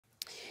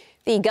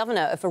The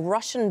governor of a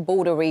Russian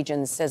border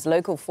region says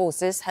local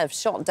forces have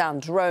shot down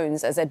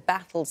drones as it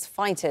battles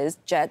fighters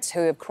jets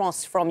who have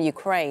crossed from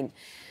Ukraine.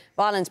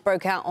 Violence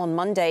broke out on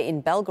Monday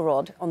in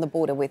Belgorod on the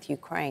border with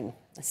Ukraine.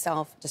 A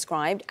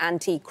self-described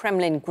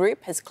anti-Kremlin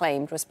group has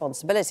claimed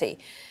responsibility.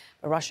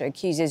 But Russia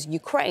accuses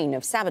Ukraine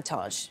of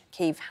sabotage.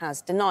 Kyiv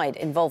has denied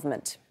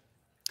involvement.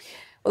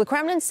 Well, the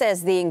Kremlin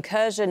says the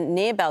incursion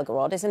near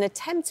Belgorod is an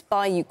attempt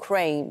by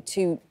Ukraine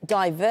to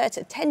divert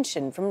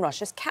attention from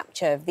Russia's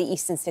capture of the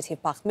eastern city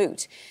of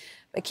Bakhmut.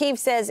 But Kyiv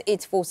says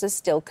its forces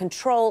still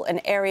control an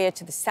area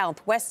to the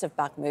southwest of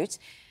Bakhmut,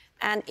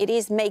 and it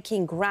is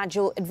making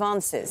gradual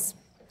advances.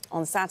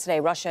 On Saturday,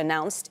 Russia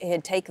announced it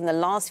had taken the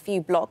last few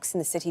blocks in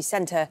the city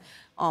centre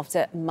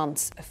after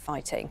months of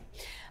fighting.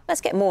 Let's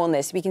get more on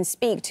this. We can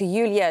speak to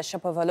Yulia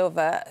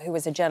Shapovalova, who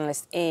is a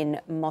journalist in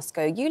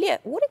Moscow. Yulia,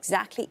 what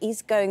exactly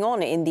is going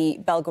on in the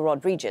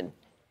Belgorod region?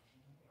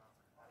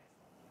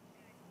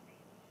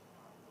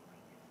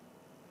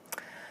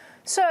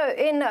 So,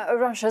 in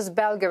Russia's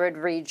Belgorod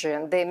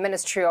region, the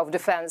Ministry of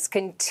Defense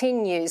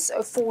continues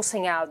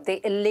forcing out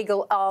the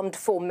illegal armed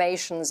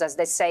formations, as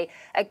they say.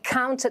 A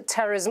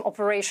counter-terrorism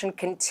operation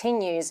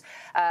continues.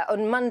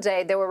 On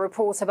Monday, there were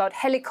reports about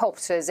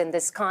helicopters in the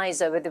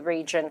skies over the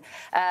region.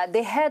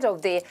 The head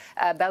of the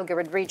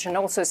Belgorod region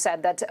also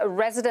said that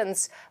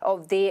residents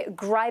of the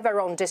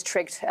Graivaron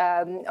district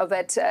of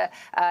it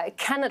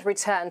cannot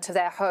return to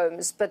their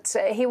homes, but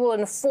he will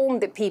inform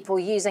the people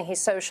using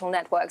his social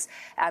networks,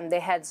 and the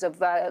heads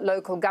of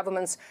local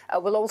governments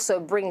will also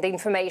bring the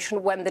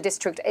information when the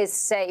district is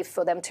safe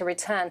for them to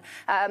return.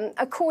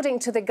 According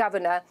to the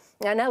governor,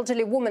 an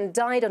elderly woman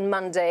died on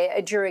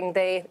Monday during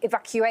the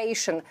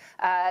evacuation.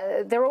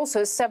 There are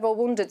also several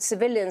wounded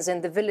civilians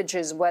in the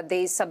villages where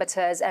these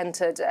saboteurs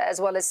entered, as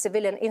well as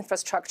civilian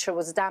infrastructure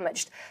was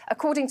damaged.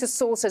 According to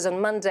sources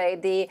on Monday,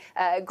 the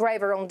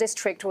Graivaron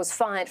district was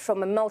fired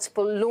from a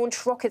multiple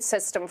launch rocket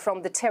system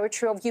from the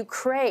territory of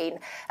Ukraine.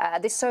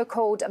 The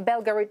so-called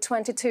Belgorod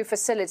 22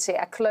 facility,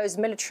 a closed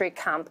military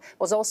camp,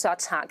 was also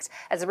attacked.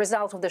 As a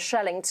result of the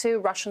shelling, 2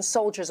 Russian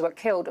soldiers were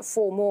killed,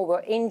 4 more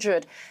were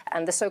injured,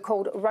 and the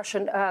so-called Russian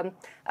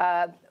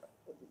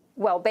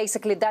well,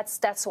 basically,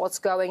 that's what's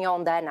going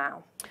on there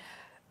now.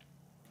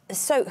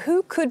 So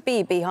who could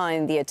be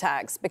behind the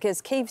attacks?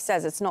 Because Kyiv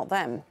says it's not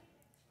them.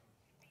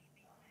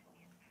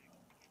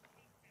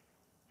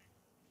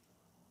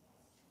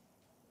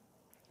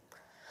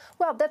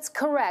 Well, that's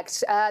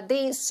correct.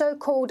 The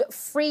so-called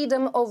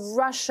Freedom of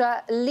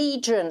Russia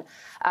Legion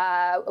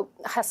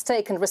has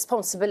taken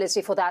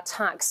responsibility for the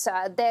attacks.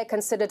 They're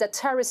considered a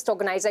terrorist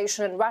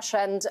organization in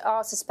Russia and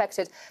are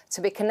suspected to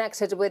be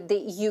connected with the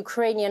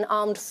Ukrainian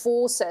armed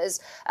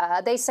forces.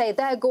 They say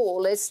their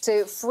goal is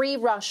to free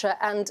Russia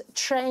and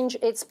change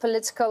its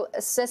political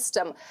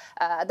system.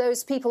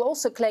 Those people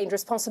also claimed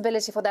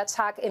responsibility for the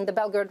attack in the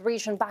Belgorod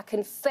region back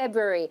in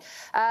February.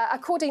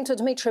 According to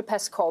Dmitry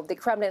Peskov, the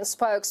Kremlin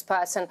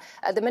spokesperson,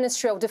 the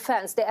Ministry of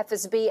Defense, the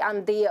FSB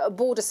and the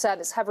Border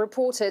Service have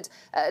reported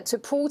to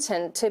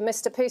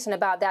Mr. Putin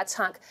about the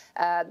attack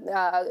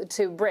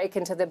to break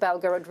into the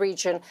Belgorod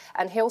region.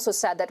 And he also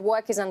said that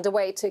work is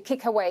underway to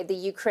kick away the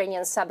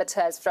Ukrainian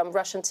saboteurs from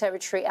Russian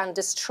territory and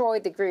destroy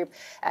the group.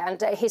 And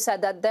he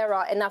said that there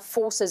are enough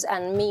forces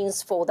and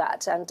means for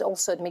that. And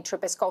also Dmitry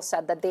Peskov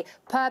said that the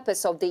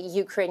purpose of the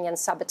Ukrainian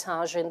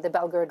sabotage in the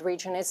Belgorod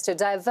region is to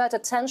divert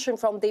attention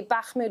from the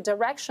Bakhmut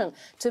direction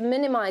to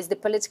minimize the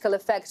political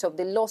effect of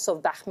the loss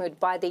of Bakhmut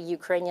by the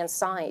Ukrainian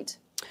side.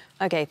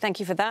 OK, thank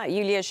you for that.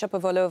 Yulia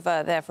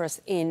Shapovalova there for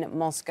us in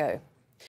Moscow.